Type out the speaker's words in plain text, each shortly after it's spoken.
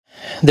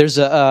There's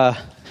a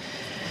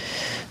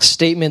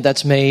statement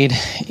that's made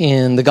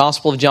in the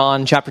Gospel of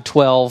John, chapter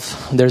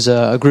 12. There's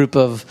a group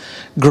of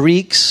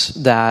Greeks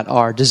that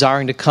are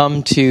desiring to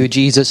come to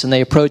Jesus, and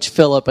they approach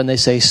Philip and they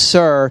say,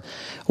 "Sir,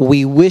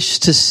 we wish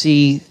to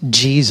see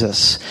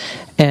Jesus."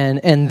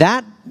 And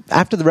that,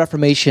 after the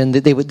Reformation,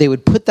 they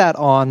would put that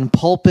on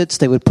pulpits.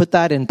 They would put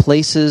that in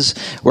places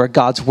where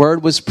God's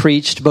word was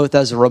preached, both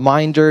as a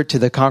reminder to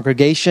the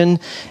congregation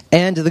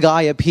and to the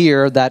guy up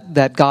here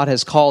that God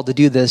has called to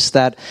do this,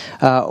 that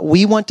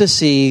we want to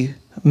see,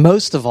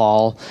 most of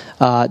all,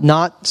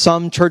 not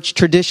some church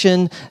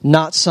tradition,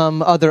 not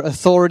some other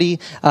authority,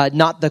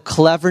 not the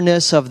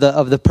cleverness of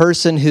the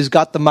person who's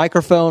got the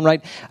microphone,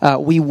 right?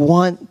 We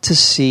want to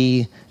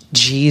see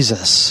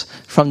Jesus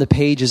from the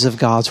pages of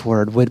God's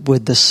word.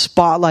 Would the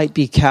spotlight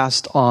be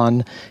cast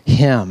on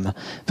him,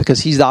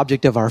 because he's the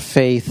object of our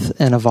faith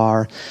and of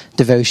our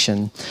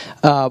devotion.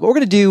 What we're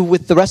going to do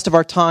with the rest of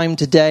our time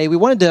today, we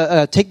wanted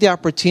to take the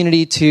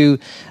opportunity to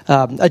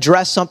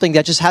address something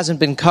that just hasn't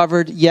been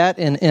covered yet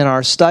in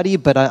our study,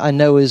 but I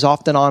know is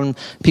often on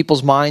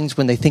people's minds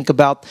when they think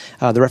about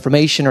the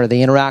Reformation or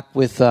they interact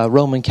with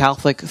Roman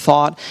Catholic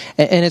thought.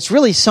 And it's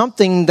really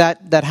something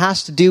that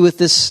has to do with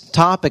this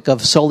topic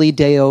of Soli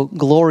Deo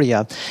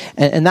Gloria.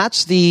 And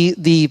that's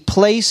the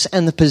place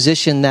and the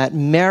position that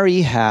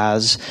Mary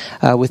has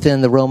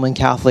within the Roman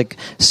Catholic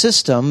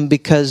system,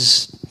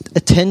 because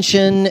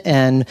attention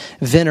and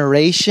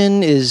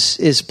veneration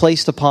is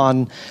placed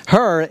upon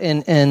her,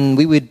 and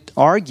we would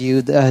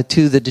argue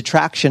to the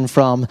detraction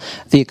from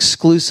the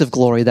exclusive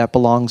glory that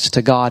belongs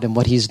to God and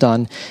what he's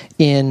done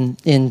in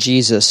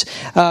Jesus.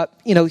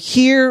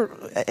 Here,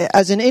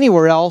 as in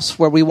anywhere else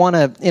where we want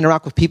to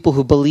interact with people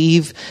who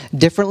believe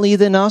differently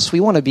than us, we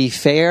want to be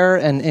fair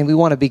and we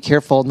want to be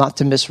careful not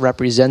to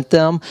misrepresent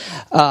them.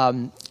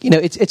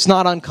 It's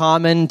not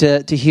uncommon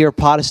to hear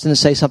Protestants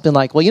say something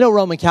like, well,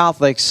 Roman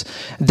Catholics,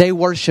 they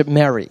worship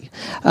Mary.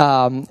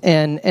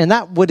 And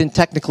that wouldn't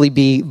technically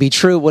be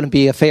true. It wouldn't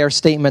be a fair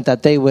statement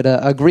that they would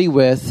agree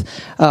with.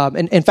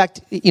 And in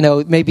fact,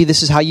 maybe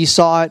this is how you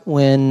saw it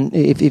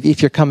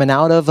if you're coming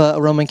out of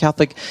a Roman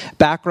Catholic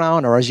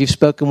background, or as you've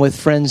spoken with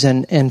friends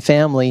and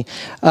family.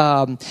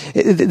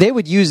 They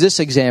would use this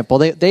example.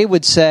 They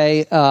would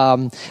say,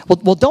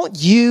 well,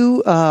 don't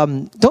you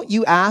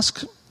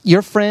ask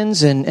your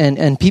friends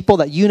and people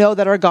that you know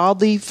that are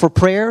godly for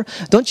prayer?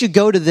 Don't you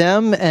go to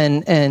them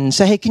and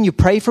say, hey, can you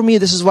pray for me?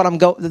 This is what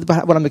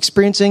I'm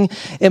experiencing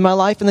in my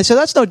life. And they say,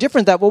 that's no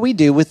different than what we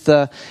do with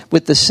the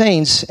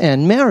saints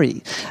and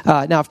Mary.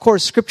 Now, of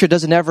course, Scripture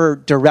doesn't ever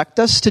direct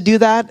us to do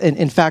that. And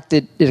in fact,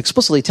 it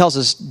explicitly tells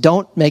us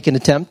don't make an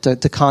attempt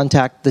to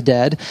contact the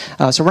dead.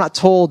 So we're not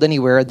told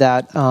anywhere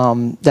that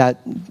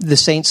the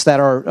saints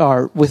that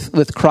are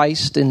with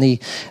Christ in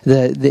the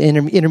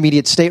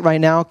intermediate state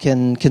right now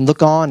can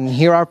look on and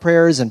hear our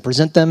prayers and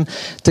present them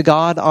to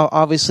God.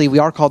 Obviously, we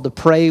are called to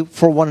pray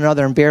for one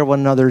another and bear one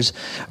another's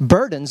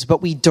burdens,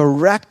 but we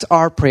direct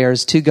our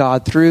prayers to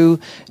God through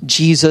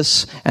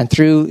Jesus and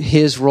through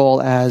his role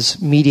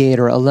as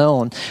mediator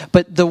alone.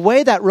 But the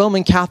way that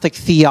Roman Catholic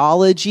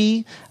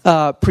theology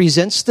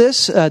presents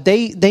this,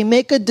 they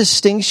make a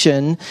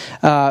distinction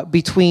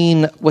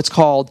between what's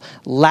called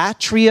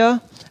latria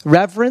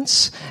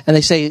reverence, and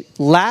they say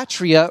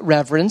latria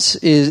reverence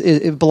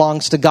it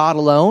belongs to God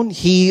alone.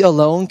 He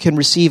alone can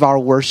receive our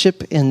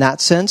worship in that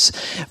sense.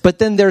 But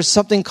then there's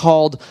something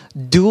called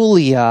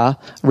dulia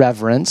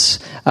reverence,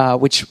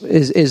 which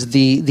is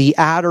the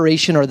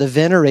adoration or the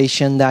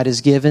veneration that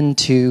is given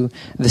to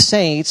the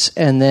saints,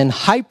 and then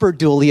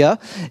hyperdulia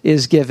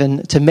is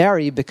given to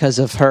Mary because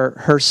of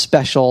her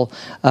special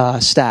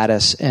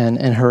status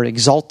and her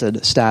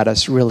exalted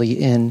status really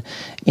in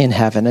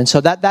heaven. And so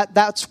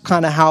that's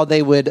kind of how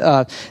they would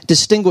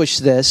distinguish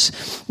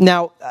this.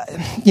 Now,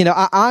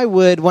 I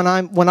would, when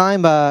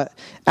I'm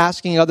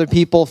asking other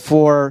people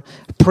for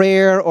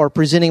prayer or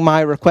presenting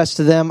my request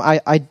to them,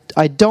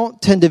 I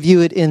don't tend to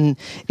view it in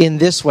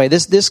this way.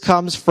 This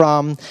comes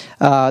from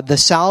the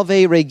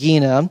Salve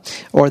Regina,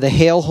 or the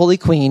Hail Holy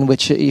Queen,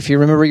 which, if you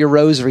remember your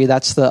rosary,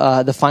 that's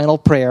the final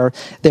prayer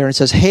there. It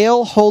says,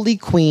 "Hail Holy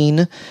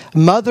Queen,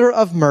 Mother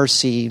of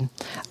Mercy,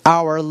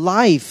 our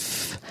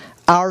life,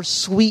 our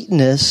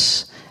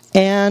sweetness,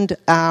 and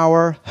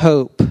our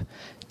hope.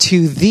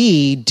 To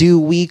thee do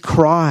we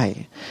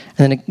cry." And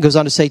then it goes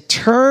on to say,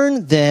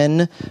 "Turn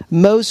then,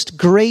 most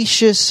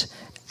gracious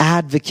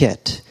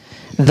advocate,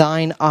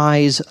 thine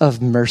eyes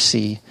of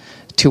mercy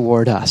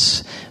toward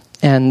us."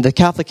 And the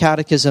Catholic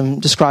Catechism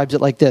describes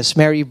it like this.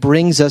 Mary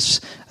brings us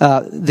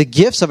the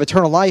gifts of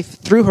eternal life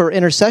through her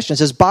intercession. It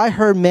says, by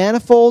her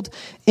manifold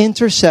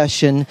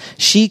intercession,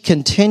 she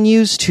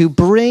continues to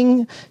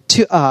bring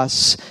to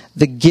us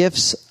the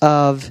gifts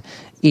of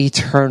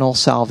eternal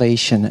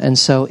salvation. And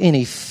so, in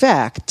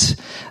effect,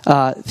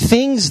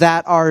 things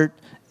that are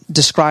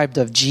described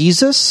of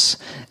Jesus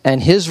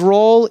and his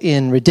role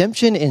in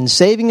redemption, in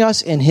saving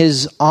us, in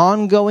his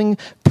ongoing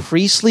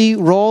priestly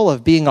role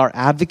of being our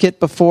advocate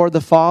before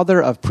the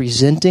Father, of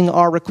presenting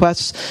our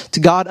requests to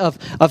God, of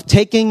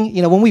taking,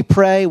 when we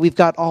pray, we've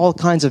got all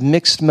kinds of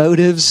mixed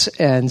motives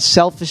and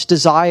selfish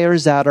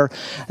desires that are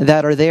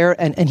there,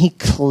 and he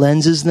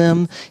cleanses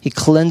them. He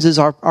cleanses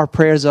our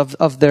prayers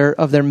of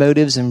their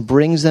motives and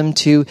brings them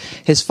to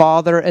his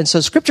Father. And so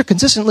Scripture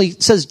consistently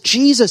says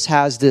Jesus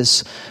has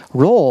this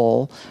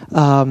role,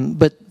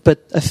 but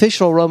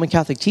official Roman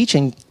Catholic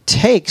teaching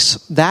takes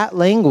that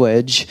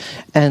language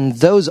and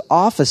those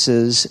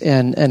offices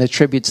and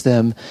attributes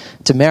them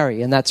to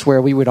Mary. And that's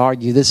where we would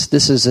argue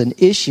this is an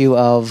issue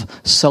of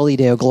Soli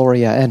Deo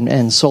Gloria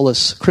and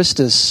Solus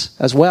Christus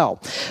as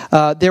well.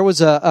 There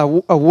was a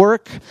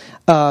work,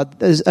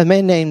 a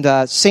man named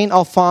St.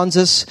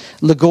 Alphonsus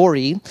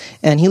Liguori,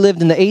 and he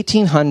lived in the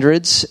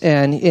 1800s,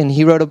 and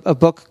he wrote a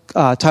book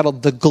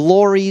titled The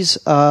Glories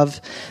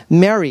of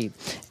Mary.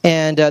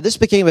 And this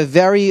became a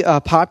very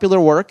popular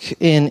work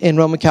in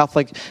Roman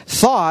Catholic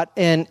thought,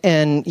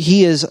 and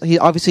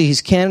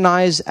he's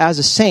canonized as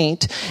a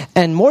saint,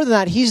 and more than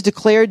that, he's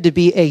declared to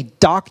be a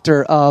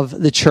doctor of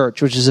the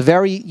church, which is a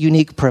very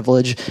unique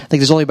privilege. I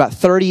think there's only about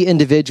 30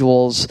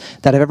 individuals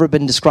that have ever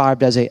been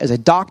described as a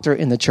doctor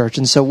in the church,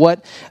 and so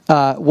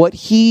what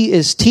he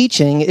is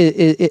teaching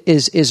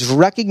is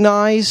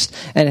recognized,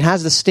 and it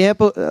has the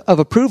stamp of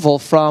approval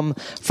from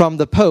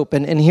the Pope.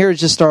 And here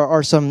just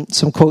are some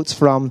quotes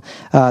from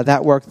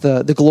that work,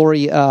 the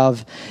Glory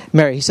of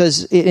Mary. He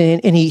says,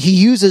 and he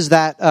uses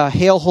that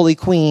Hail Holy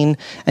Queen,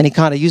 and he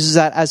kind of uses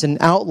that as an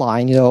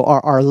outline,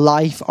 our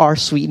life, our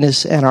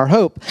sweetness, and our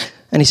hope.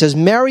 And he says,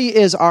 Mary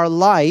is our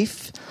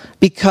life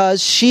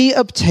because she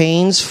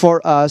obtains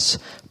for us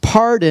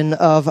pardon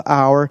of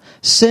our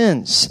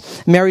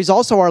sins. Mary's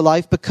also our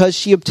life because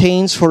she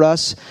obtains for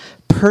us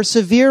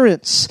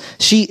perseverance.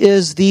 She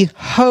is the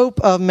hope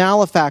of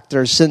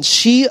malefactors, since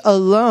she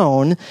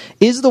alone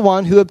is the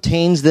one who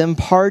obtains them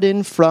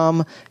pardon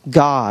from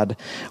God.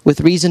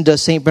 With reason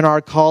does St.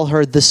 Bernard call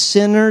her the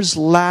sinner's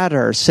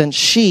ladder, since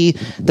she,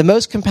 the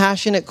most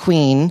compassionate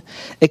queen,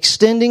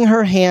 extending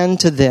her hand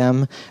to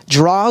them,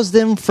 draws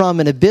them from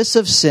an abyss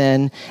of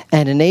sin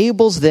and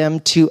enables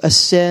them to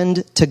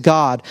ascend to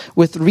God.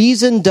 With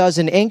reason does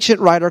an ancient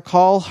writer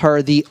call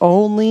her the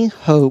only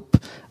hope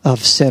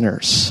of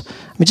sinners.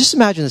 Just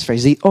imagine this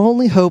phrase, the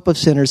only hope of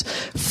sinners,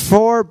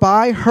 for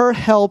by her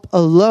help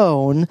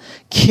alone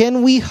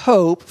can we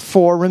hope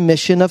for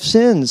remission of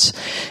sins.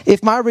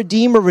 If my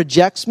Redeemer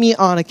rejects me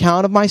on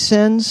account of my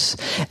sins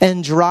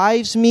and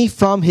drives me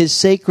from his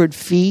sacred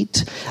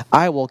feet,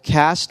 I will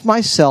cast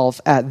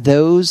myself at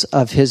those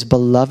of his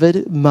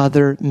beloved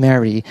mother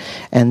Mary,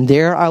 and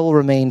there I will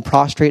remain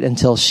prostrate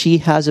until she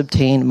has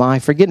obtained my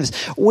forgiveness.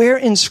 Where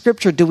in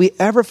Scripture do we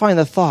ever find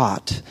the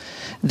thought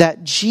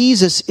that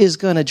Jesus is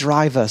going to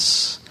drive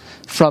us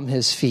from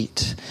his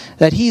feet?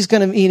 That he's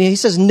going to, he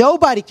says,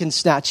 nobody can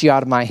snatch you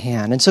out of my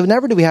hand. And so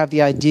never do we have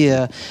the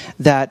idea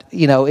that,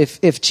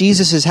 if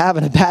Jesus is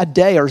having a bad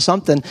day or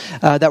something,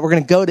 that we're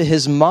going to go to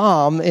his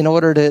mom in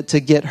order to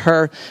get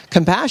her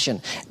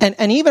compassion.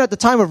 And even at the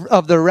time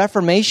of the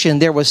Reformation,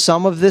 there was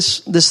some of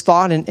this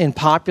thought in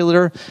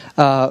popular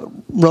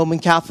Roman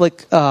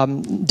Catholic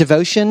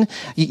devotion.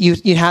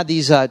 You had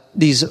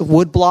these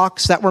wood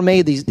blocks that were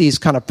made, these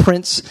kind of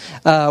prints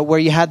where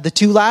you had the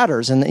two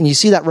ladders, and you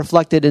see that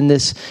reflected in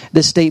this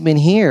statement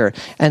here.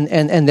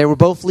 And they were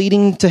both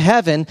leading to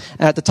heaven.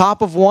 And at the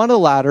top of one of the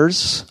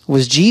ladders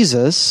was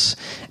Jesus,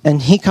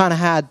 and he kind of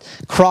had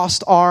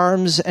crossed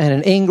arms and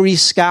an angry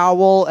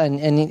scowl,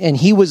 and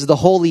he was the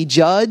holy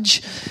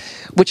judge,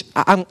 which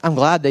I'm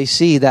glad they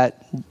see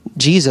that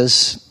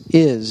Jesus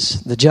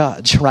is the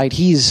judge, right?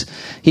 He's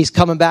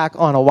coming back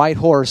on a white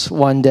horse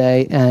one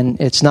day,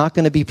 and it's not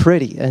going to be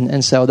pretty.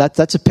 And so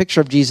that's a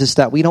picture of Jesus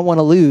that we don't want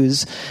to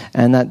lose,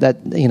 and that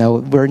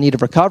we're in need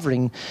of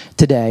recovering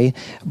today.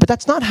 But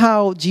that's not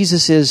how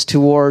Jesus is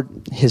toward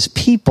his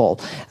people.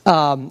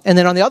 And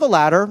then on the other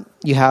ladder,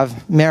 you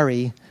have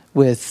Mary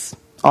with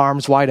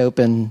arms wide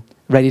open,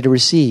 ready to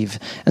receive.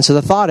 And so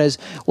the thought is,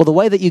 well, the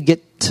way that you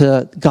get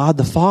to God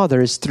the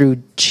Father is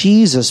through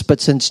Jesus.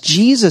 But since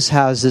Jesus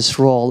has this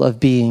role of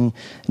being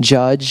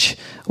judge,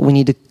 we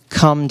need to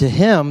come to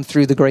him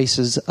through the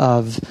graces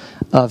of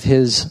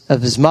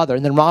his mother.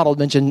 And then Ronald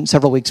mentioned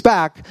several weeks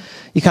back,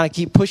 you kind of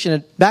keep pushing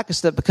it back a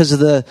step because of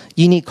the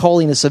unique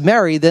holiness of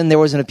Mary. Then there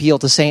was an appeal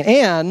to Saint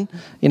Anne,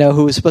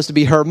 who was supposed to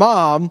be her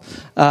mom,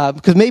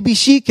 because maybe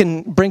she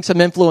can bring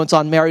some influence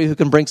on Mary, who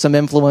can bring some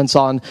influence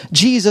on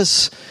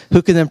Jesus,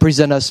 who can then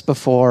present us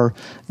before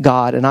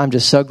God. And I'm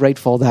just so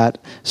grateful that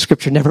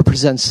Scripture never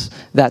presents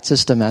that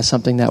system as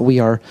something that we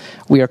are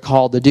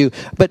called to do.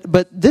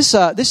 But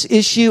this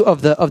issue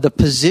of the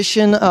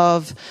position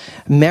of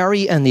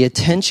Mary and the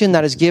attention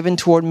that is given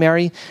toward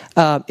Mary,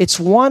 it's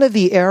one of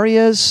the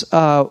areas.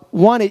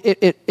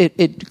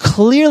 It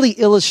clearly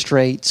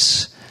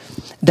illustrates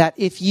that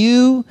if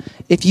you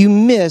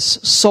miss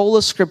sola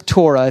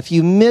scriptura, if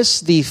you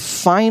miss the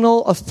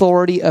final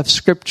authority of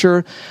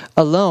Scripture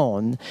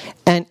alone,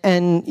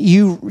 and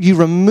you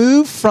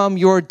remove from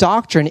your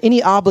doctrine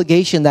any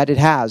obligation that it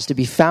has to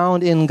be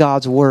found in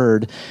God's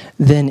Word,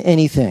 then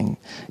anything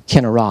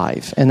can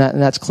arrive, and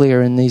that's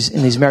clear in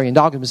these Marian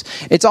dogmas.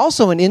 It's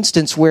also an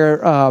instance where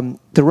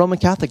the Roman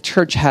Catholic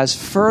Church has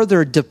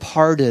further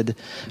departed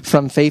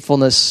from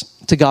faithfulness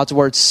to God's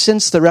Word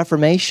since the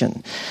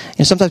Reformation.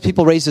 And sometimes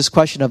people raise this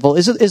question of, well,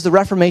 is the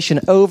Reformation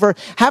over?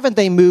 Haven't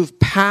they moved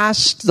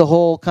past the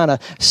whole kind of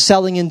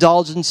selling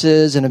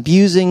indulgences and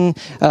abusing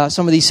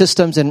some of these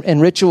systems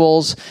and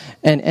rituals?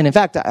 And in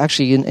fact,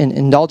 actually,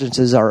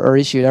 indulgences are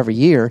issued every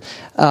year.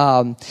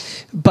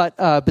 But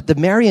the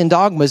Marian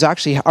dogmas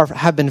actually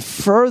have been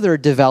further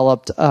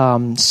developed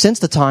since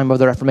the time of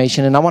the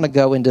Reformation. And I want to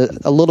go into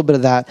a little bit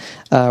of that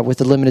with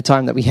the limited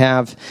time that we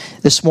have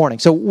this morning.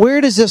 So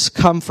where does this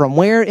come from?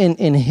 Where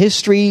in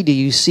history do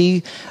you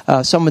see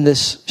some of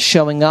this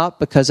showing up?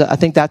 Because I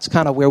think that's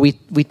kind of where we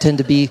tend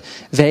to be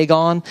vague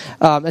on.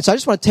 And so I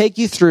just want to take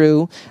you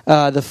through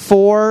the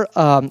four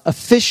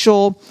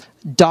official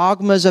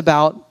dogmas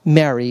about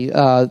Mary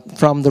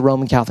from the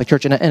Roman Catholic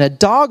Church. And a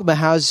dogma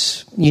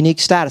has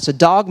unique status. A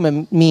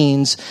dogma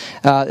means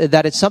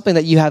that it's something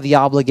that you have the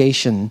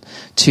obligation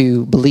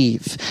to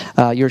believe.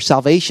 Your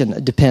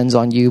salvation depends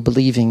on you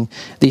believing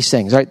these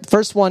things. Right? The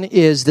first one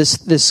is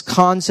this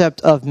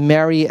concept of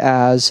Mary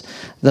as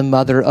the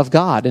Mother of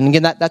God. And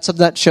again, that's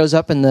something that shows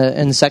up in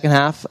the second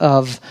half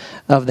of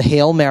the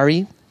Hail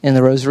Mary in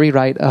the Rosary,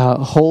 right?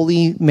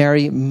 Holy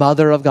Mary,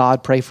 Mother of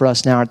God, pray for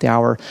us now at the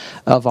hour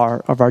of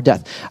our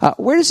death.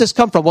 Where does this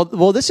come from?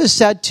 Well, this is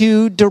said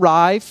to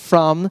derive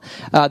from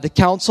the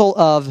Council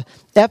of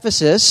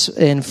Ephesus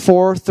in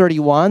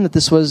 431, that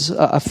this was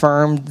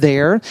affirmed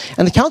there.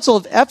 And the Council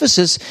of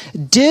Ephesus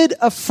did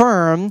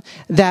affirm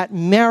that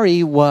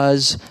Mary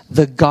was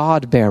the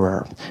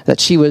God-bearer, that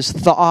she was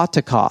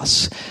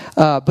Theotokos.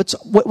 But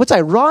what's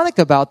ironic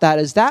about that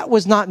is that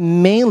was not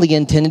mainly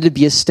intended to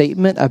be a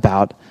statement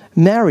about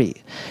Mary.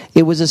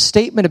 It was a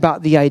statement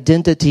about the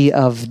identity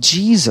of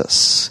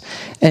Jesus.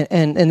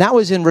 And that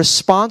was in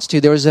response to,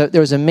 there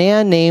was a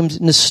man named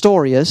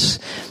Nestorius,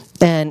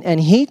 and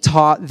he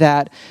taught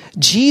that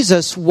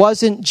Jesus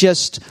wasn't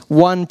just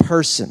one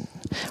person.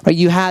 Right?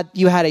 You had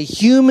a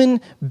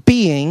human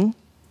being,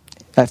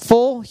 a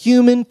full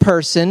human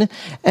person,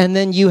 and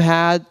then you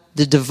had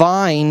the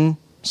divine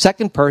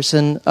second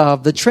person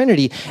of the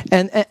Trinity.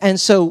 And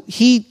so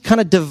he kind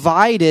of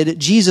divided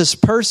Jesus'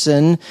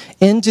 person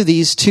into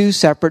these two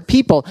separate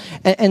people.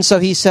 And so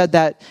he said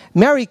that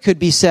Mary could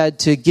be said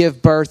to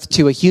give birth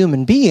to a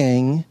human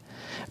being,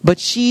 but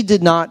she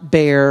did not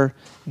bear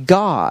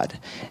God.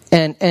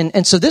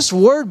 And so this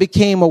word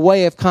became a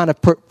way of kind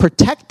of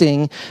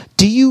protecting.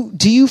 Do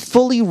you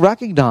fully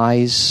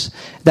recognize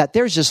that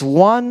there's just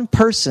one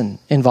person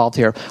involved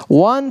here?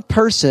 One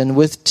person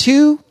with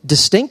two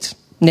distinct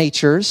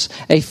natures,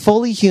 a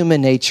fully human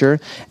nature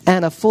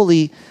and a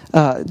fully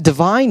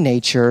divine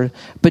nature,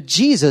 but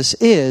Jesus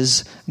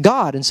is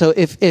God. And so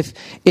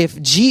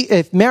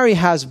if Mary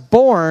has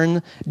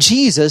born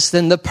Jesus,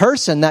 then the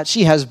person that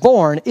she has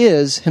born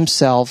is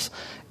himself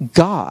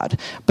God.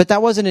 But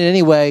that wasn't in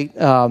any way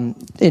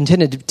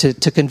intended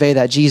to convey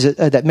that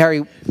that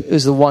Mary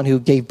is the one who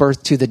gave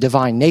birth to the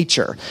divine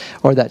nature,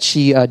 or that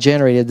she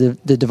generated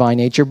the divine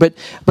nature. But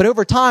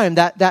over time,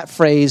 that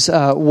phrase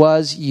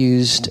was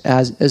used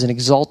as an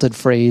exalted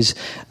phrase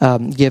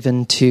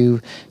given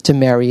to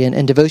Mary,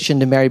 and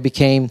devotion to Mary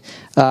became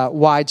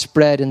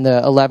widespread in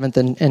the 11th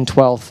and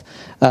 12th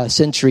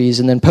centuries.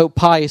 And then Pope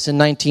Pius in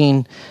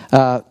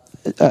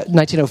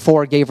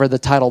 1904 gave her the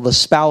title, the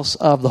Spouse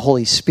of the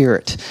Holy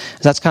Spirit.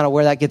 That's kind of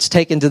where that gets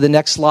taken to the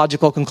next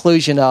logical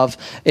conclusion of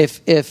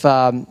if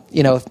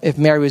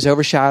Mary was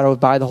overshadowed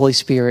by the Holy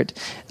Spirit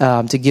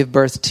to give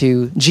birth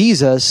to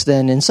Jesus,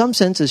 then in some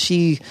sense is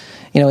she,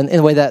 in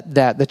the way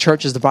that the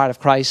church is the bride of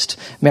Christ,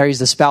 Mary's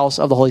the spouse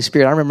of the Holy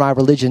Spirit. I remember my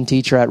religion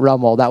teacher at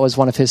Rummel, that was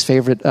one of his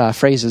favorite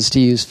phrases to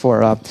use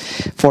for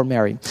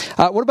Mary.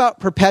 What about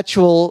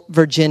perpetual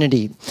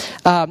virginity?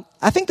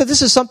 I think that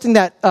this is something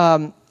that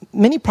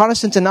many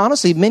Protestants, and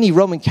honestly many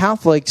Roman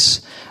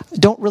Catholics,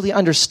 don't really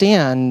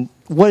understand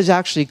what is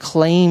actually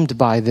claimed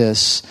by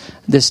this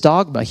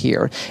dogma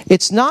here.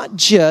 It's not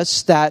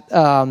just that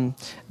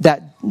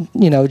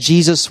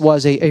Jesus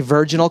was a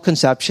virginal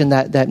conception,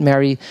 that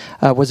Mary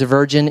was a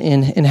virgin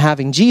in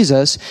having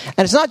Jesus,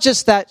 and it's not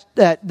just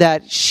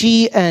that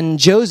she and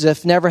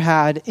Joseph never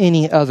had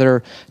any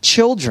other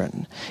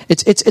children.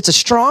 It's a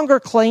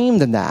stronger claim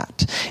than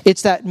that.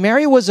 It's that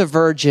Mary was a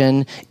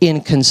virgin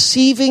in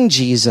conceiving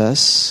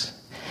Jesus,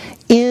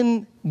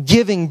 in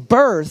giving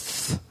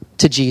birth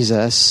to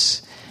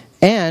Jesus,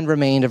 and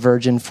remained a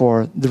virgin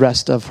for the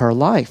rest of her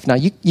life. Now,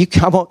 I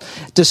won't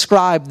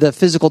describe the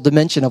physical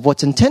dimension of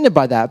what's intended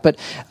by that, but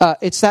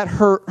it's that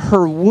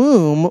her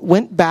womb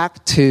went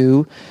back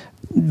to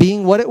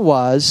being what it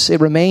was. It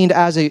remained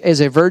as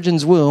a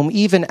virgin's womb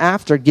even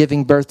after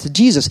giving birth to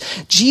Jesus.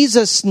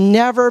 Jesus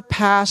never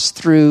passed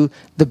through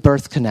the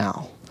birth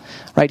canal.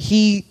 right?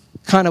 He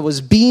kind of was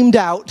beamed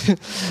out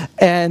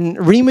and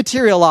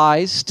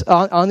rematerialized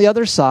on the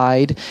other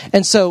side.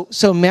 And so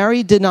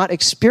Mary did not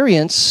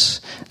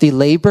experience the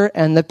labor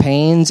and the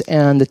pains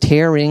and the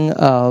tearing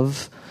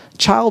of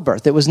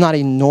childbirth. It was not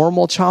a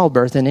normal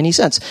childbirth in any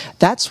sense.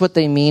 That's what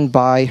they mean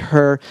by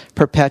her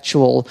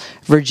perpetual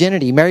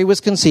virginity. Mary was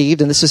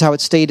conceived, and this is how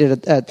it's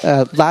stated at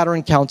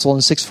Lateran Council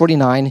in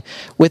 649,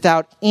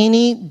 without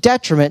any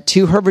detriment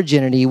to her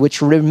virginity,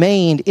 which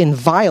remained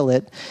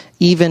inviolate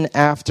even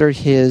after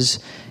his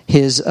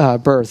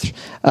birth.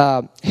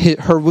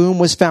 Her womb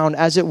was found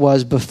as it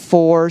was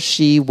before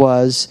she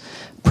was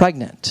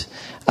pregnant.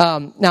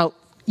 Now,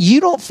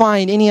 you don't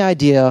find any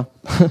idea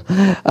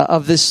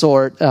of this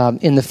sort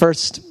in the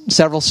first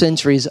several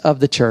centuries of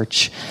the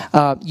church.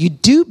 You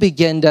do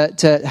begin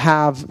to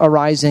have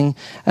arising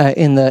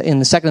in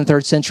the second and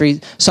third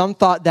century. Some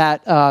thought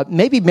that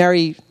maybe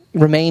Mary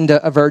remained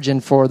a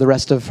virgin for the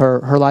rest of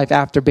her life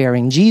after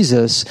bearing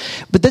Jesus.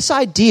 But this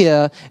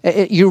idea,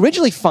 you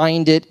originally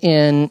find it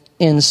in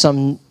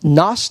some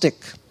Gnostic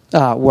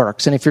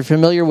works. And if you're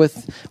familiar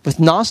with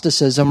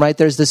Gnosticism, right,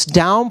 there's this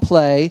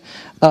downplay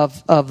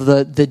of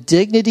the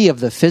dignity of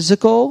the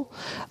physical,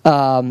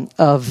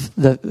 of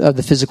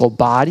the physical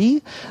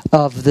body,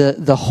 of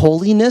the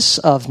holiness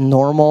of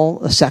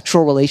normal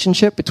sexual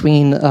relationship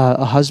between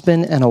a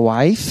husband and a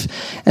wife.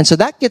 And so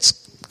that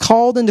gets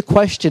called into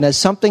question as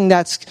something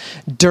that's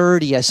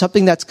dirty, as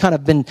something that's kind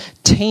of been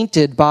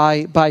tainted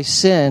by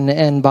sin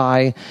and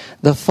by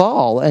the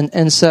fall.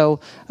 And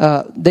so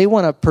they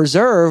want to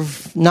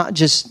preserve not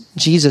just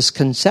Jesus'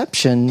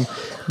 conception,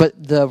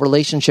 but the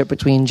relationship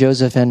between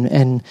Joseph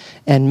and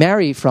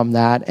Mary from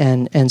that.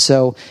 And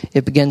so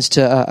it begins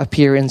to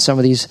appear in some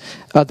of these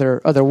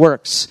other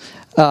works.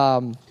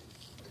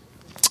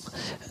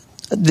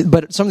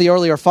 But some of the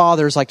earlier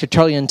fathers, like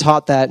Tertullian,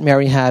 taught that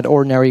Mary had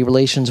ordinary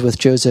relations with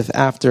Joseph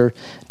after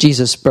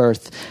Jesus'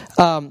 birth.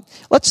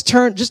 Let's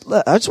turn. I just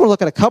want to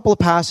look at a couple of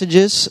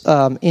passages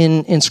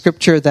in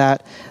Scripture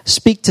that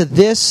speak to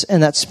this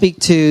and that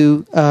speak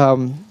to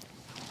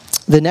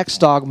the next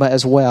dogma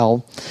as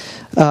well.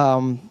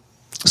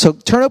 So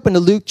turn open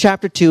to Luke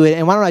chapter 2,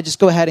 and why don't I just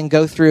go ahead and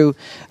go through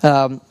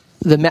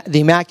the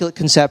Immaculate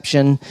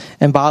Conception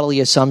and bodily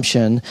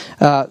assumption.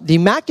 The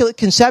Immaculate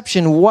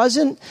Conception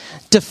wasn't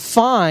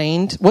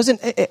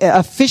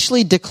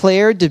officially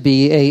declared to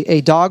be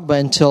a dogma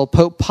until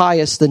Pope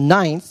Pius IX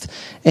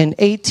in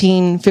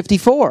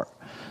 1854.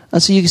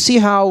 And so you can see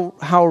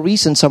how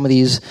recent some of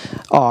these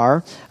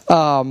are.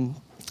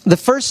 The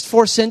first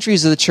 4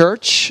 centuries of the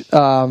church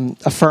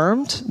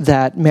affirmed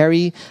that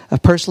Mary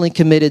personally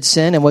committed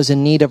sin and was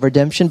in need of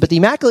redemption. But the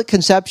Immaculate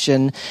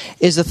Conception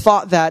is the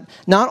thought that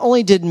not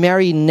only did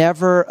Mary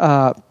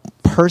never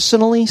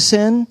personally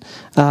sin,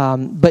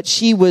 but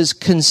she was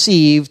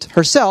conceived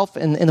herself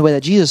in the way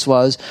that Jesus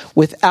was,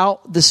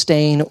 without the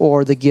stain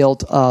or the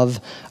guilt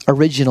of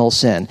original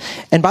sin.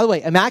 And by the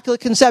way, Immaculate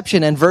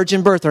Conception and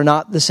virgin birth are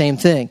not the same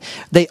thing.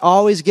 They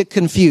always get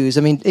confused.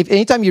 I mean,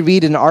 anytime you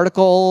read an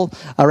article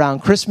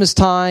around Christmas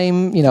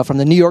time, from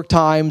the New York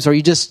Times, or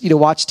you just,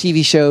 watch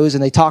TV shows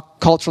and they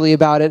talk culturally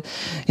about it,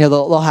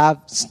 they'll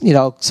have,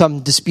 some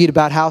dispute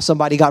about how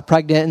somebody got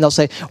pregnant, and they'll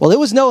say, well, there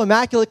was no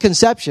Immaculate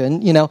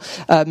Conception,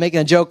 making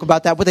a joke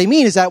about that. What they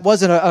mean is that it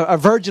wasn't a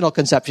virginal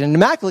conception. An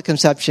Immaculate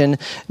Conception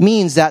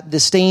means that the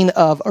stain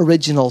of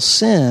original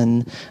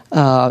sin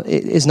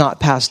is not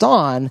passed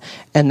on,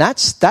 and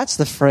that's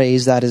the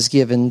phrase that is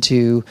given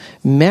to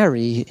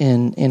Mary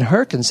in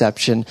her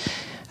conception.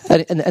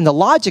 And the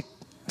logic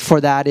for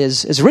that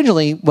is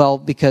originally,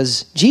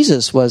 because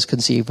Jesus was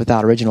conceived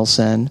without original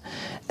sin,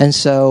 and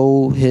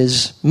so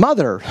his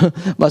mother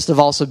must have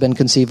also been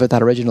conceived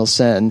without original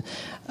sin.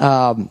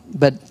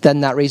 But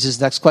then that raises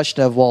the next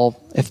question of,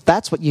 if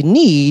that's what you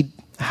need,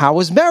 how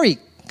was Mary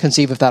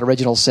conceived without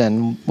original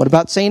sin? What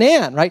about St.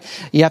 Anne, right?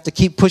 You have to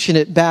keep pushing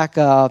it back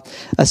a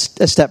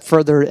step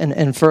further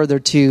and further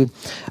to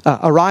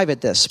arrive at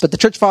this. But the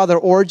church father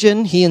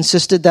Origen, he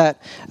insisted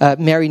that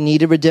Mary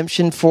needed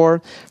redemption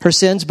for her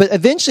sins. But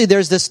eventually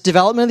there's this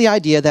development of the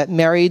idea that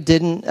Mary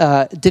didn't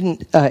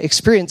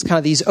experience kind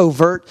of these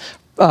overt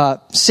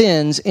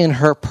sins in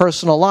her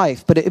personal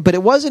life. But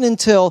it wasn't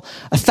until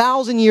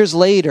 1,000 years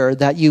later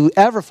that you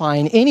ever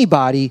find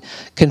anybody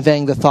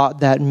conveying the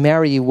thought that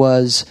Mary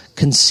was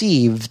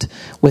conceived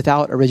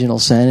without original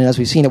sin. And as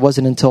we've seen, it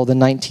wasn't until the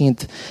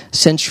 19th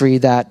century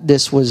that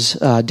this was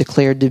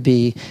declared to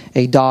be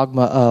a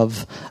dogma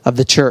of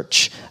the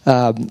church.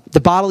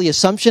 The bodily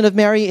assumption of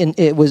Mary,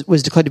 it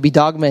was declared to be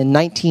dogma in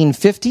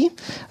 1950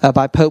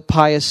 by Pope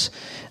Pius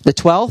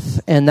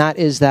XII, and that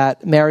is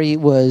that Mary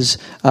was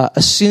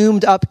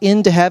assumed up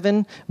into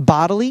heaven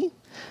bodily.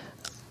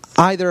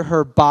 Either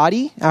her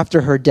body,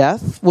 after her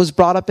death, was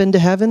brought up into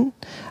heaven,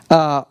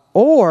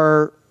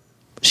 or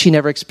she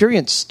never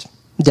experienced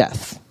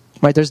death.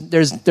 Right?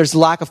 There's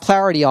lack of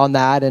clarity on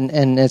that,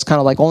 and it's kind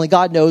of like only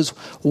God knows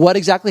what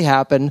exactly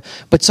happened.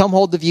 But some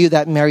hold the view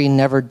that Mary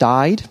never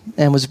died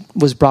and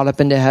was brought up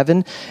into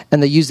heaven,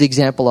 and they use the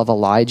example of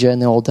Elijah in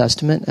the Old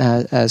Testament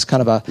as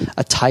kind of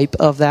a type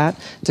of that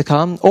to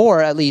come,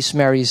 or at least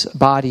Mary's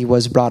body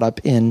was brought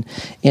up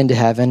into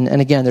heaven.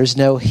 And again, there's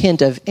no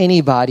hint of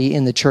anybody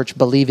in the church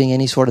believing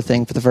any sort of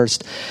thing for the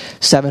first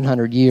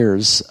 700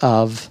 years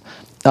of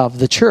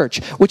the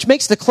church, which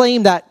makes the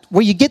claim that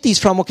where you get these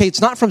from, okay, it's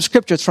not from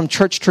Scripture, it's from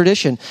church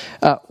tradition.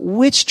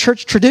 Which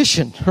church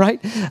tradition, right?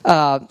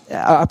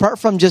 Apart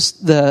from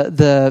just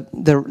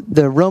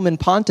the Roman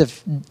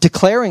pontiff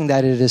declaring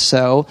that it is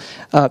so,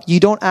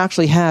 you don't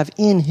actually have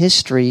in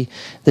history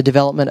the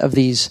development of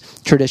these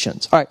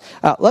traditions. All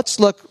right, let's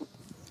look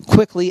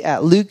quickly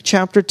at Luke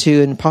chapter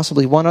 2 and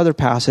possibly one other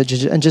passage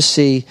and just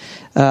see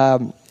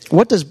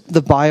what does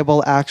the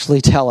Bible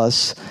actually tell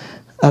us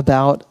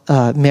about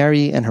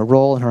Mary and her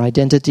role and her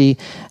identity.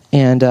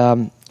 And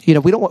we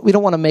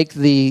don't want to make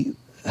the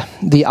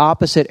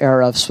opposite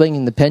error of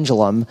swinging the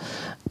pendulum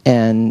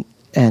and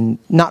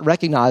not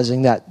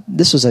recognizing that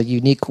this was a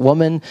unique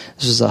woman,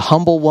 this was a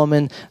humble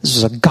woman, this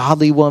was a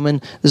godly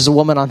woman, this is a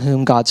woman on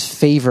whom God's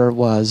favor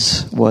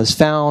was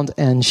found,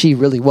 and she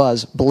really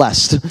was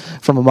blessed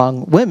from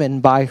among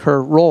women by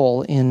her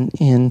role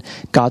in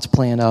God's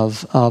plan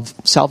of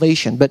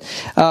salvation. But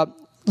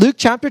Luke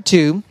chapter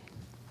 2,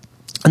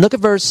 and look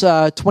at verse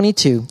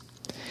 22.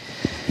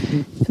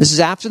 This is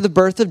after the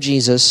birth of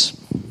Jesus.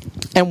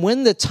 And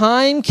when the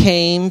time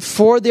came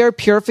for their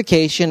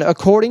purification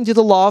according to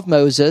the law of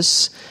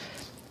Moses,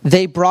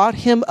 they brought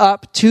him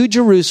up to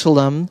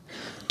Jerusalem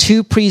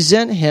to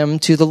present him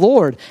to the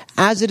Lord,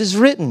 as it is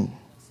written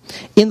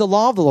in the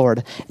law of the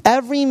Lord,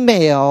 every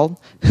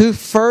male who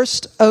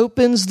first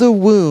opens the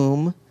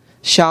womb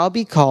shall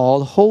be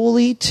called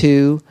holy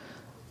to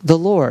the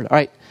Lord.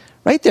 All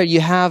right there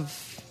you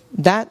have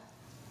that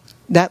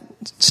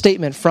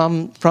statement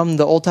from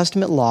the Old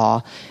Testament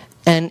law,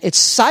 and it's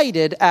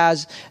cited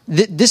as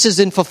this is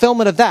in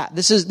fulfillment of that.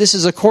 This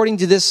is according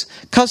to this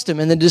custom,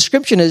 and the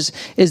description is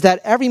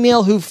that every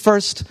male who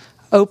first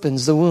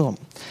opens the womb.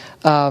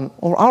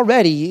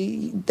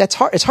 Already, that's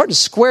hard. It's hard to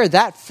square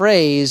that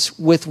phrase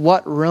with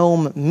what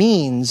Rome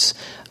means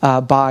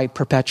by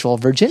perpetual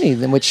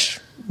virginity, in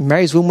which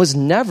Mary's womb was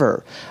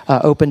never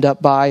opened up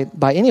by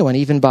anyone,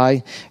 even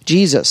by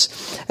Jesus.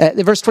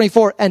 Verse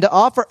 24, and to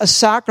offer a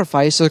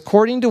sacrifice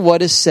according to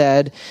what is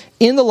said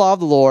in the law of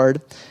the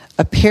Lord,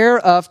 a pair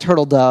of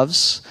turtle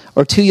doves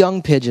or 2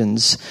 young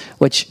pigeons,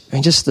 which,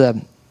 just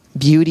the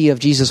beauty of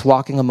Jesus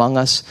walking among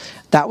us,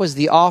 that was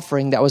the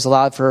offering that was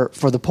allowed for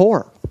the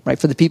poor, right?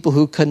 For the people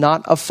who could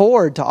not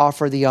afford to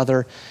offer the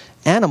other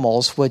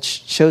animals,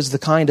 which shows the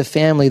kind of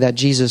family that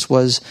Jesus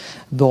was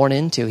born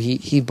into.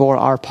 He bore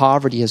our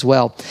poverty as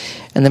well.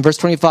 And then verse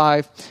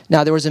 25,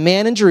 now there was a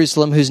man in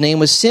Jerusalem whose name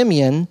was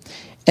Simeon,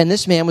 and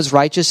this man was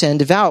righteous and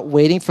devout,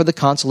 waiting for the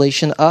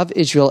consolation of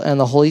Israel, and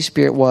the Holy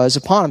Spirit was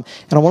upon him.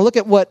 And I want to look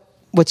at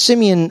what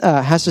Simeon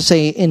has to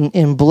say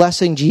in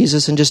blessing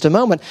Jesus in just a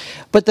moment.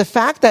 But the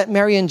fact that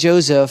Mary and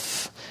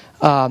Joseph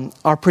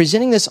are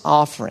presenting this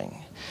offering,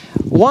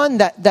 one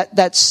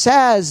that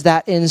says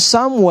that in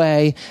some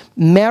way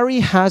Mary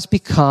has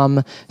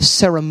become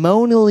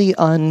ceremonially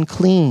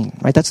unclean,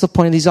 right? That's the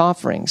point of these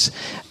offerings.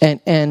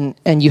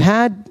 And you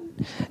had,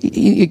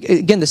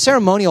 again, the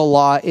ceremonial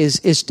law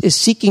is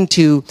seeking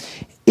to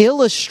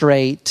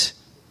illustrate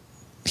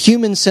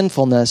human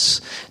sinfulness,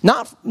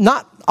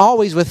 not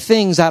always with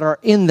things that are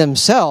in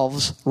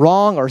themselves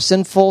wrong or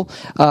sinful,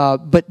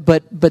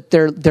 but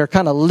they're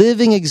kind of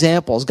living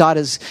examples. God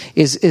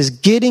is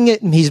getting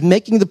it, and He's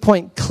making the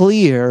point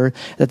clear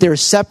that there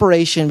is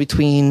separation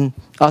between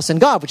us and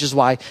God, which is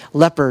why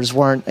lepers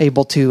weren't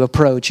able to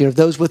approach,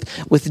 those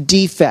with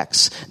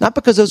defects, not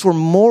because those were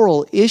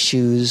moral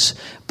issues,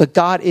 but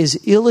God is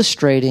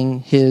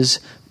illustrating His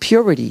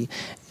purity,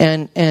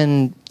 and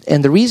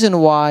the reason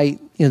why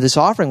this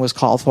offering was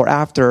called for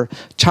after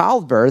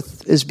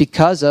childbirth is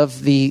because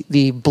of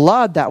the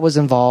blood that was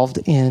involved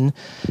in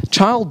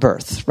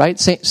childbirth, right?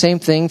 Same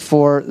thing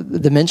for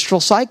the menstrual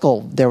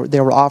cycle.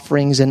 There were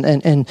offerings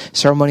and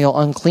ceremonial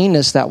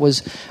uncleanness that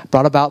was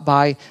brought about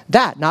by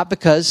that. Not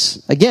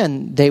because,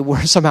 again, they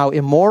were somehow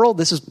immoral.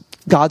 This is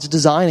God's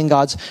design and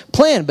God's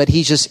plan, but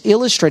He's just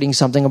illustrating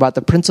something about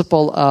the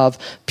principle of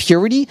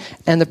purity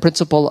and the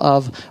principle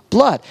of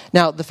blood.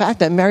 Now, the fact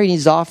that Mary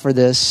needs to offer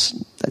this,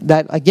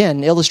 that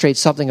again illustrates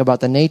something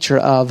about the nature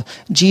of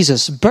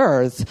Jesus'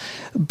 birth,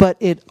 but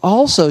it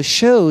also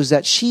shows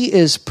that she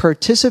is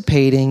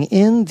participating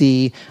in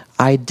the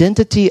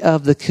identity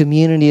of the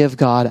community of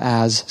God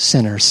as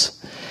sinners,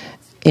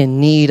 in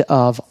need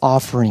of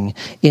offering,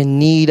 in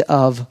need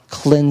of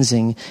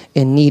cleansing,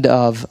 in need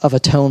of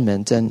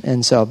atonement.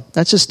 And so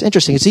that's just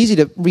interesting. It's easy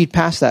to read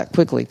past that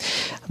quickly.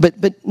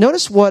 But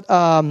notice what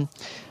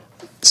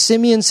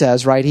Simeon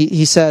says, right?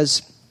 He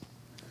says,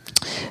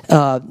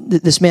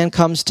 this man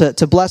comes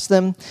to bless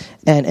them,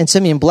 and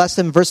Simeon blessed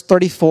them, verse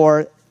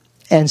 34,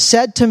 and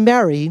said to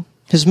Mary,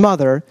 his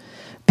mother,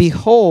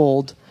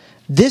 behold,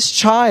 this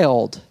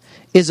child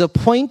is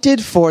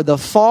appointed for the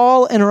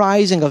fall and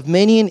rising of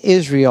many in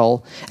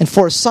Israel, and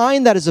for a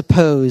sign that is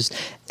opposed,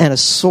 and a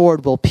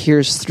sword will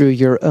pierce through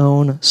your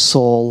own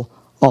soul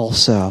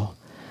also,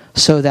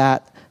 so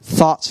that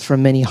thoughts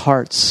from many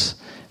hearts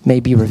may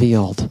be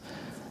revealed.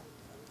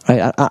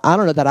 Right? I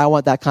don't know that I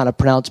want that kind of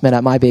pronouncement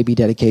at my baby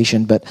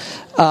dedication, but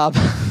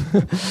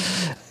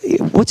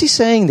what's he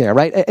saying there,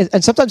 right?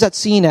 And sometimes that's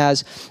seen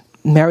as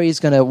Mary is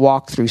going to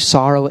walk through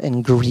sorrow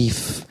and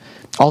grief,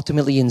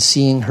 ultimately in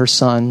seeing her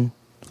son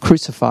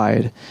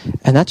crucified.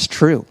 And that's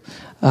true.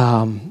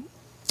 A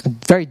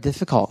very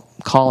difficult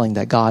calling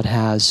that God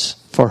has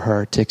for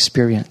her to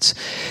experience.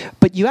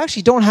 But you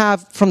actually don't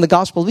have from the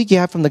Gospel of Luke, you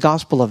have from the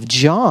Gospel of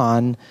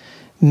John,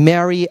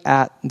 Mary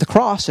at the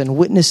cross and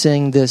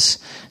witnessing this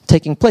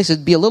taking place.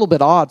 It'd be a little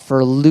bit odd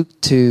for Luke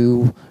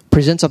to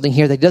present something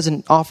here that he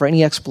doesn't offer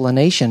any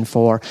explanation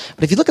for.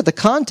 But if you look at the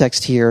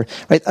context here,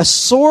 right, a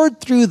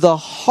sword through the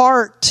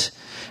heart,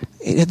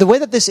 the way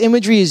that this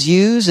imagery is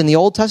used in the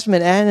Old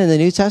Testament and in the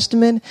New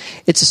Testament,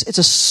 it's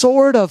a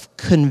sword of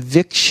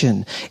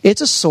conviction.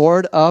 It's a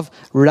sword of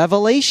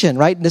revelation,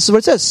 right? And this is what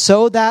it says,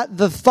 so that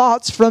the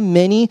thoughts from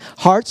many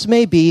hearts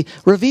may be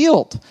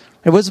revealed.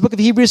 And what does the book of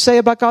Hebrews say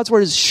about God's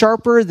word? It's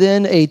sharper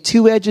than a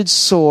two-edged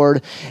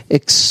sword,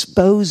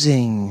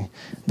 exposing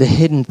the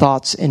hidden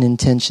thoughts and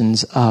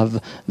intentions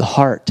of the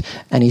heart.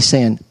 And he's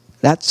saying,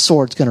 that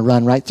sword's going to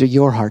run right through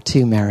your heart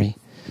too, Mary.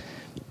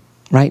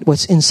 Right?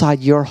 What's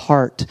inside your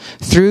heart.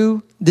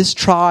 Through this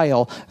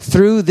trial,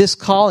 through this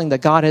calling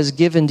that God has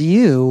given to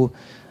you,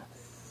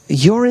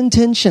 your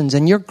intentions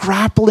and you're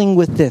grappling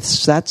with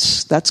this,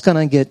 that's going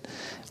to get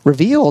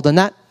revealed. And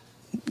that,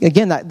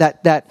 again,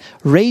 that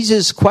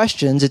raises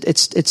questions.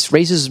 It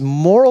raises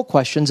moral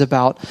questions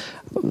about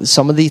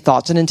some of the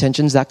thoughts and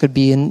intentions that could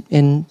be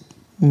in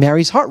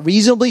Mary's heart,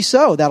 reasonably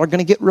so, that are going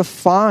to get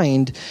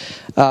refined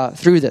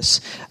through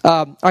this.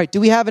 All right, do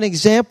we have an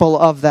example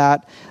of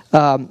that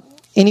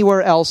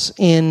anywhere else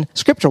in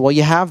Scripture? Well,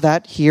 you have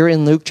that here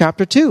in Luke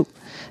chapter 2.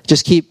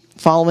 Just keep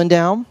following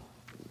down.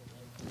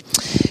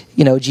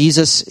 You know,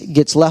 Jesus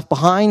gets left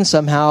behind.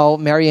 Somehow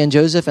Mary and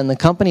Joseph and the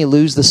company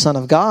lose the Son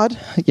of God.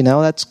 You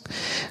know, that's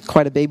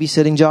quite a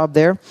babysitting job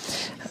there.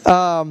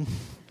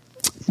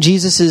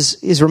 Jesus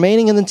is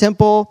remaining in the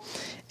temple.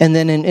 And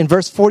then in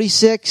verse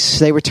 46,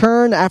 they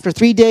returned. After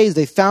 3 days,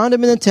 they found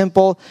him in the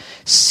temple,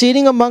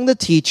 sitting among the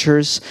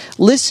teachers,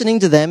 listening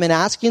to them and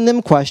asking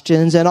them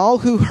questions. And all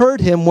who heard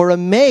him were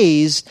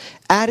amazed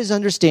at his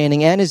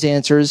understanding and his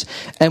answers.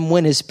 And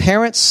when his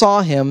parents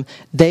saw him,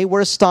 they were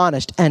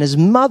astonished. And his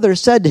mother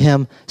said to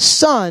him,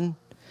 "Son,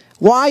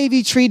 why have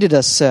you treated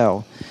us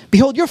so?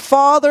 Behold, your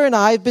father and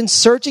I have been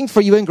searching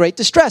for you in great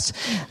distress."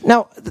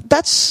 Now,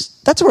 that's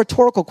a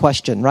rhetorical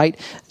question, right?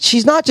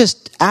 She's not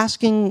just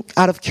asking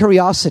out of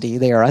curiosity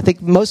there. I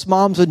think most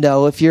moms would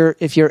know if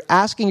you're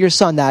asking your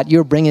son that,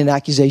 you're bringing an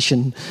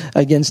accusation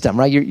against him,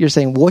 right? You're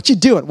saying, "What you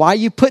doing? Why are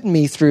you putting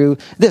me through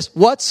this?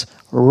 What's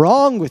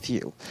wrong with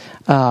you?"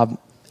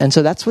 And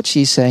so that's what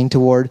she's saying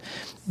toward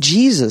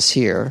Jesus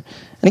here.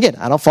 And again,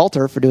 I don't fault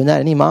her for doing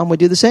that. Any mom would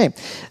do the same.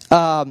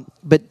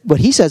 But what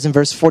he says in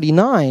verse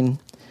 49,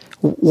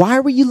 "Why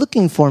were you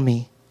looking for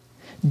me?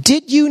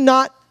 Did you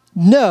not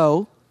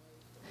know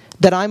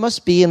that I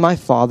must be in my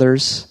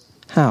Father's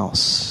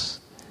house?"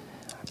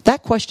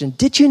 That question,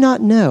 did you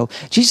not know?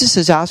 Jesus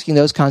is asking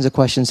those kinds of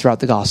questions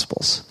throughout the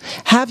Gospels.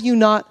 Have you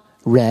not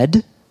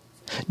read?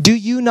 Do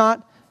you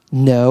not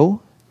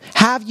know?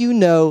 Have you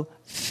no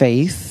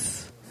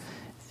faith?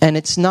 And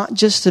it's not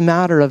just a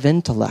matter of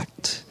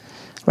intellect.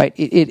 Right?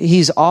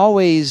 He's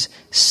always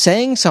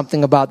saying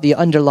something about the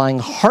underlying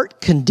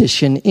heart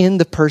condition in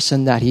the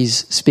person that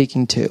he's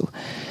speaking to.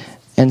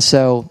 And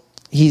so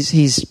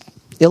he's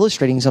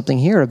illustrating something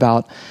here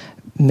about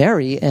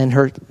Mary and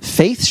her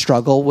faith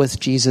struggle with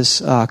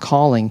Jesus'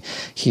 calling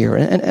here.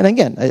 And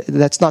again,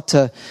 that's not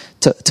to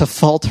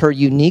fault her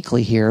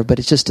uniquely here, but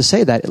it's just to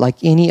say that like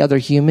any other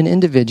human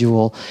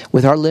individual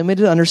with our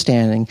limited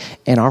understanding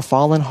and our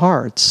fallen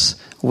hearts,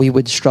 we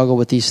would struggle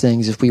with these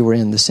things if we were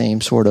in the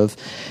same sort of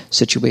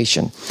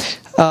situation.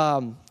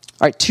 All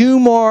right, 2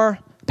 more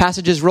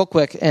passages real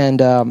quick, and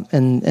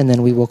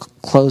then we will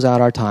close out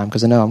our time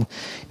because I know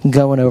I'm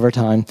going over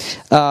time.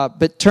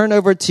 But turn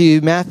over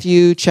to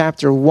Matthew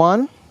chapter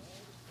 1.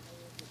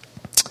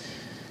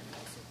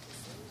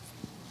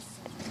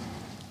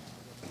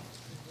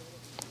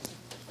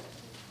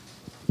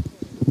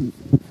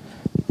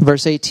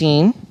 Verse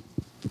 18.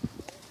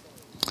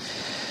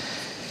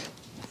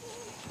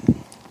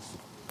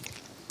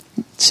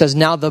 It says,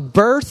 "Now the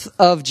birth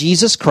of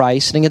Jesus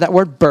Christ," and again, that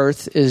word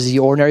birth is the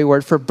ordinary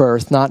word for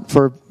birth, not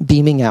for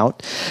beaming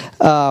out,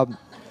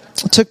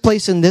 took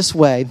place in this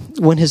way.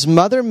 When his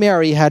mother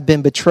Mary had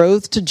been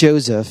betrothed to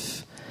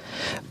Joseph,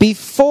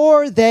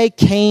 before they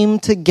came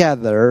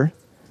together,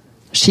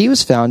 she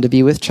was found to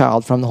be with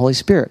child from the Holy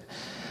Spirit.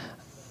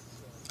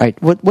 All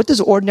right, what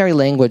does ordinary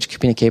language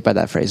communicate by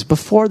that phrase?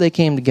 Before they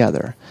came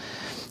together.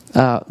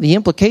 The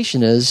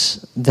implication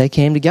is they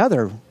came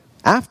together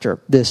after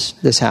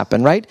this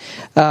happened, right?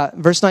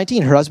 Verse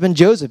 19, her husband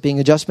Joseph, being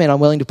a just man,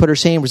 unwilling to put her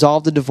shame,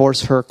 resolved to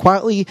divorce her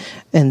quietly.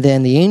 And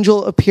then the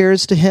angel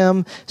appears to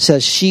him,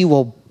 says she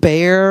will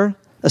bear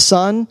a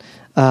son.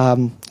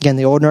 Again,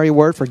 the ordinary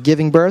word for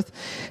giving birth.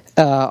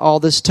 All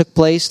this took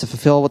place to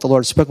fulfill what the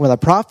Lord had spoken with a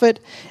prophet.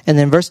 And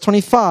then verse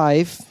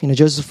 25,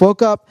 Joseph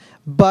woke up,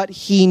 but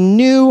he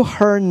knew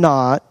her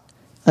not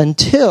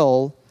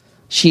until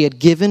she had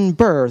given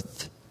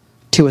birth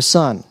to a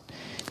son.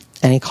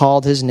 And he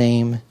called his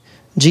name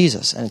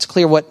Jesus. And it's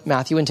clear what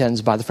Matthew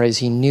intends by the phrase,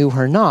 he knew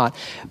her not.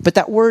 But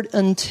that word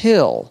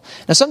until.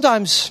 Now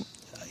sometimes,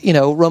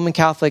 Roman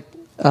Catholic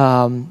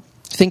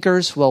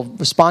thinkers will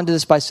respond to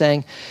this by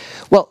saying,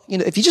 well,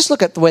 if you just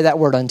look at the way that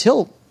word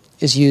until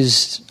is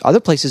used other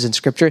places in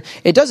Scripture,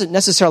 it doesn't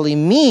necessarily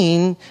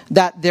mean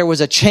that there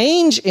was a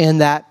change in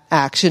that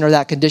action or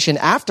that condition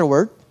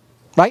afterward.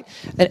 Right?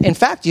 In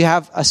fact, you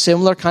have a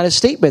similar kind of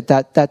statement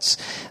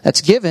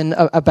that's given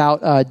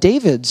about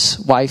David's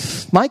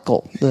wife,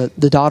 Michal,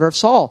 the daughter of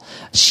Saul.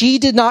 She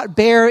did not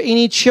bear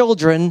any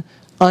children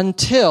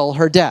until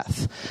her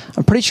death.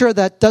 I'm pretty sure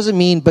that doesn't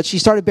mean, but she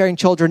started bearing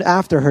children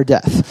after her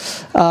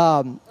death.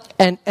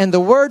 And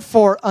the word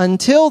for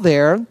until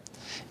there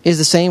is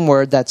the same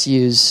word that's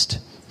used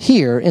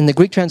here in the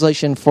Greek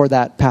translation for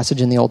that passage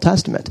in the Old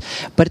Testament.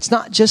 But it's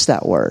not just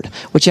that word.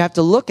 What you have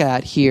to look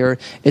at here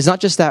is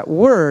not just that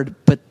word,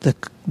 but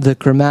the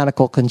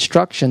grammatical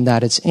construction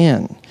that it's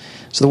in.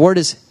 So the word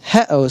is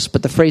heos,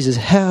 but the phrase is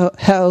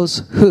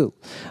heos who.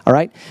 All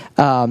right?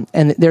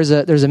 And there's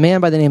a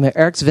man by the name of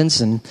Eric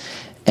Svensson,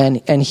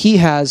 and he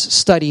has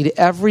studied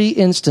every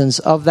instance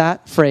of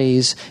that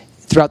phrase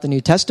throughout the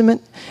New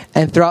Testament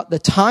and throughout the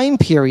time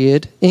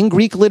period in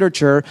Greek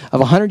literature of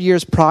 100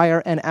 years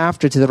prior and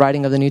after to the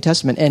writing of the New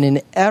Testament. And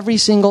in every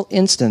single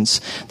instance,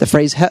 the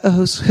phrase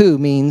heos hu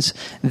means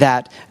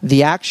that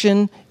the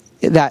action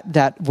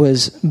that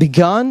was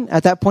begun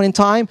at that point in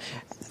time,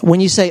 when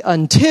you say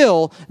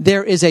until,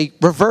 there is a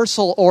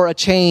reversal or a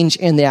change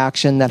in the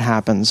action that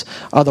happens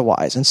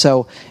otherwise. And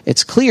so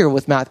it's clear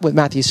what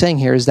Matthew's saying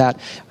here is that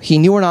he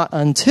knew her not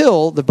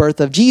until the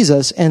birth of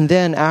Jesus, and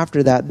then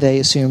after that they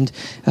assumed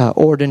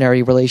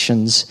ordinary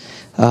relations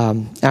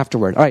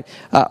afterward. All right,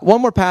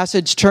 one more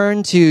passage.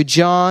 Turn to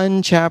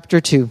John chapter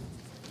 2.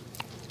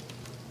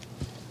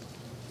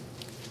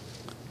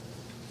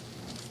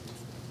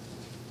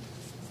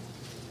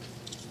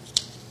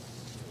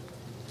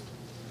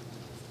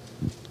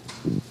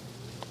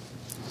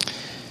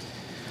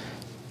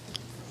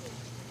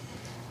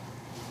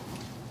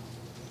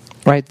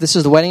 Right, this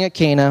is the wedding at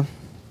Cana.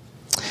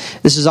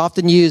 This is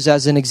often used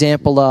as an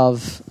example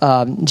of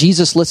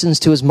Jesus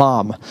listens to his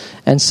mom.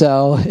 And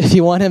so if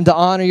you want him to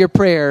honor your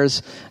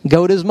prayers,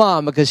 go to his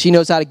mom because she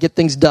knows how to get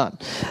things done.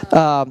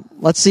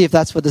 Let's see if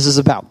that's what this is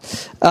about.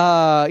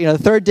 The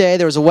third day,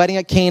 there was a wedding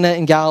at Cana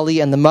in Galilee,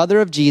 and the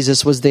mother of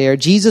Jesus was there.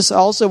 Jesus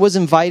also was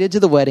invited to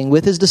the wedding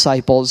with his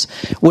disciples.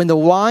 When the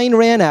wine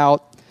ran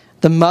out,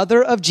 the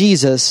mother of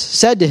Jesus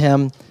said to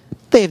him,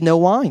 "They have no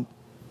wine."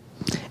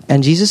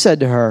 And Jesus said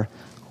to her,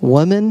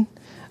 "Woman,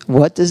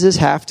 what does this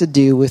have to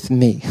do with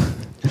me?"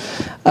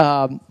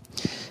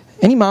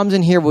 Any moms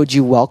in here, would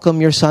you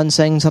welcome your son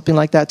saying something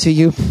like that to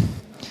you?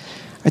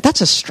 That's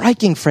a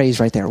striking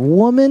phrase right there.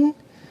 Woman.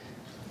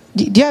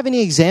 Do you have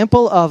any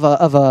example of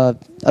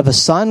a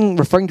son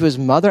referring to his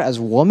mother as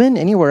woman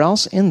anywhere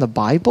else in the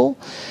Bible?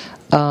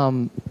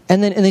 And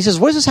he says,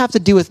 "What does this have to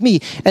do with me?"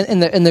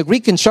 And the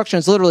Greek construction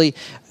is literally,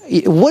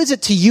 "What is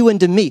it to you and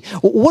to me?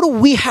 What do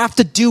we have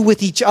to do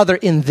with each other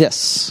in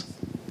this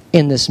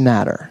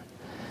matter?"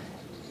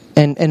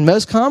 And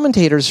most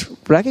commentators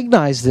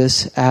recognize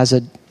this as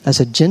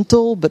a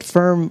gentle but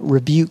firm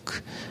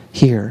rebuke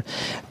here,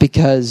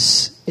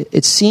 because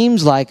it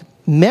seems like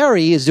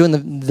Mary is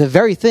doing the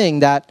very thing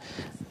that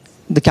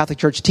the Catholic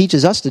Church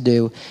teaches us to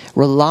do,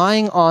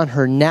 relying on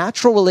her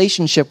natural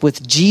relationship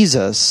with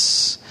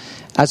Jesus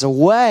as a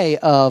way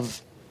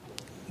of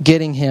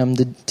getting him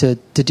to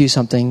do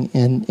something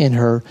in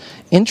her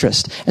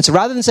interest. And so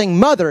rather than saying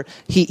mother,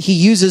 he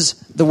uses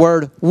the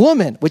word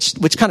woman,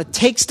 which kind of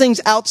takes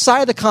things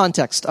outside the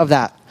context of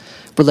that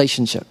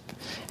relationship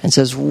and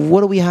says,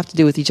 what do we have to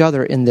do with each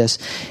other in this?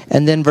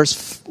 And then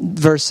verse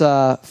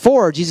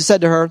 4, Jesus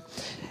said to her,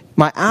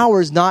 "My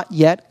hour is not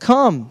yet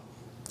come."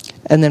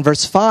 And then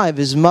verse 5,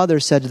 his mother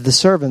said to the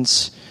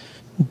servants,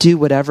 "Do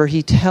whatever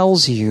he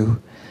tells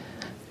you."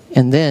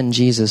 And then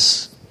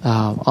Jesus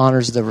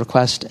honors the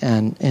request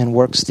and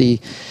works the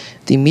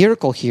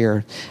miracle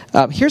here.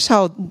 Here's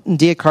how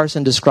D.A.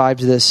 Carson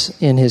describes this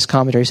in his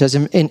commentary. He says,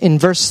 in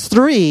verse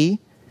 3,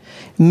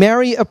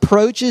 Mary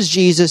approaches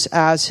Jesus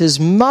as his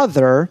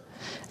mother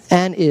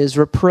and is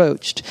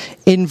reproached.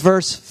 In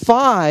verse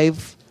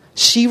 5,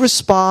 she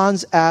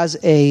responds as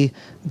a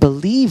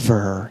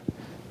believer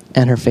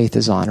and her faith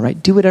is honored.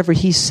 Right? Do whatever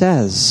he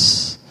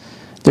says.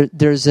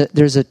 There's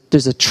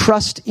a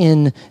trust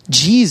in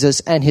Jesus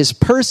and his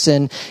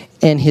person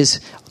and his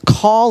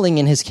calling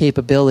and his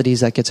capabilities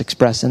that gets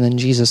expressed, and then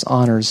Jesus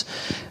honors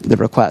the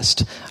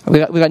request. We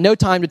got no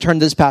time to turn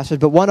to this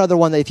passage, but one other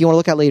one that if you want to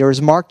look at later is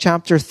Mark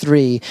chapter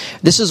 3.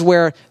 This is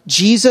where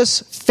Jesus'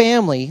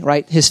 family,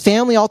 right, his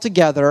family all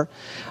together,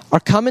 are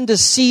coming to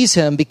seize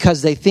him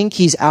because they think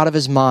he's out of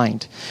his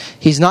mind.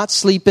 He's not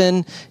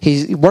sleeping.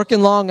 He's working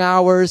long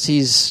hours.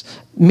 He's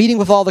meeting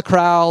with all the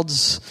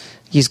crowds.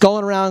 He's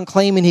going around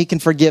claiming he can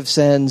forgive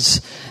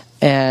sins.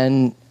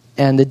 And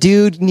the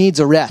dude needs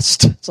a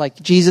rest. It's like,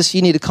 Jesus,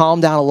 you need to calm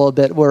down a little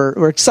bit.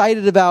 We're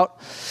excited about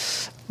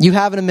you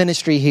having a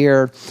ministry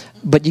here,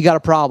 but you got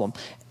a problem.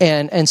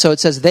 And so it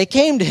says they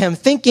came to him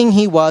thinking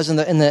he was, and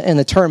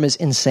the term is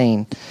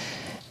insane.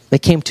 They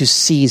came to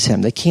seize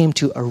him. They came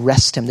to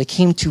arrest him. They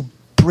came to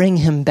bring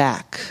him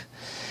back.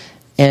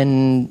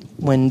 And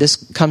when this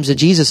comes to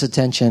Jesus'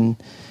 attention,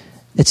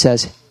 it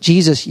says,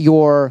 Jesus,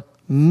 your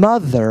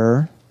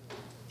mother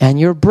and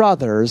your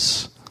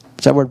brothers,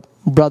 that word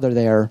brother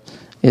there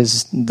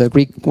is the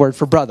Greek word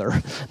for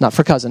brother, not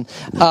for cousin.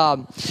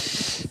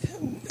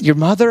 Your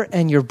mother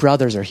and your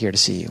brothers are here to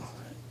see you.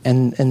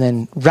 And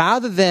then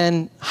rather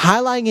than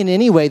highlighting in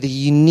any way the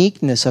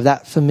uniqueness of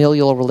that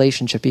familial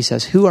relationship, he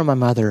says, who are my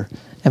mother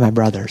and my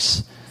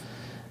brothers?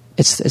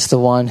 It's the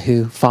one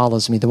who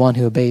follows me, the one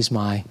who obeys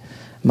my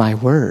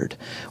word,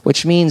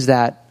 which means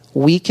that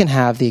we can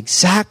have the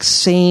exact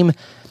same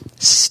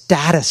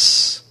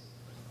status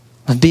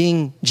of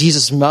being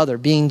Jesus' mother,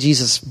 being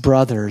Jesus'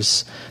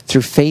 brothers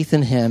through faith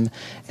in him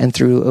and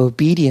through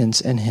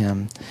obedience in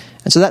him.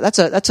 And so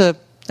that's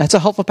a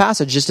helpful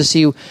passage just to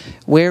see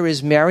where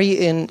is Mary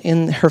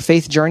in her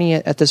faith journey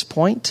at this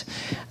point.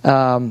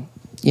 Like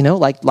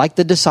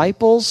the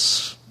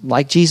disciples,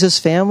 like Jesus'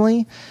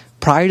 family,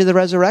 prior to the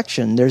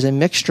resurrection, there's a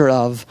mixture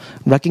of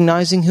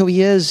recognizing who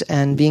he is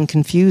and being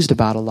confused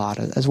about a lot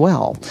as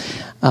well.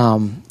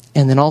 And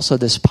then also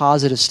this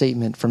positive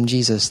statement from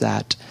Jesus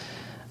that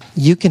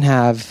you can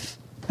have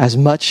as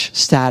much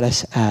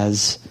status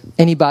as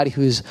anybody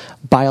who's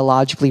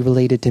biologically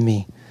related to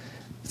me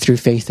through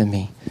faith in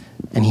me.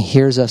 And he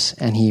hears us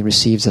and he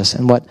receives us.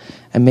 And what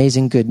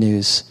amazing good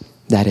news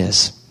that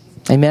is.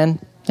 Amen.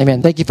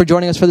 Amen. Thank you for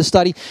joining us for the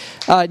study.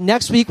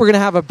 Next week, we're going to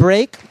have a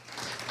break.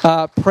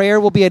 Prayer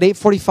will be at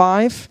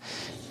 8:45.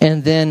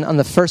 And then on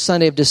the first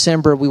Sunday of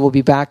December, we will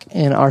be back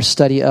in our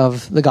study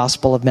of the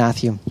Gospel of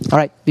Matthew. All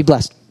right. Be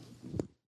blessed.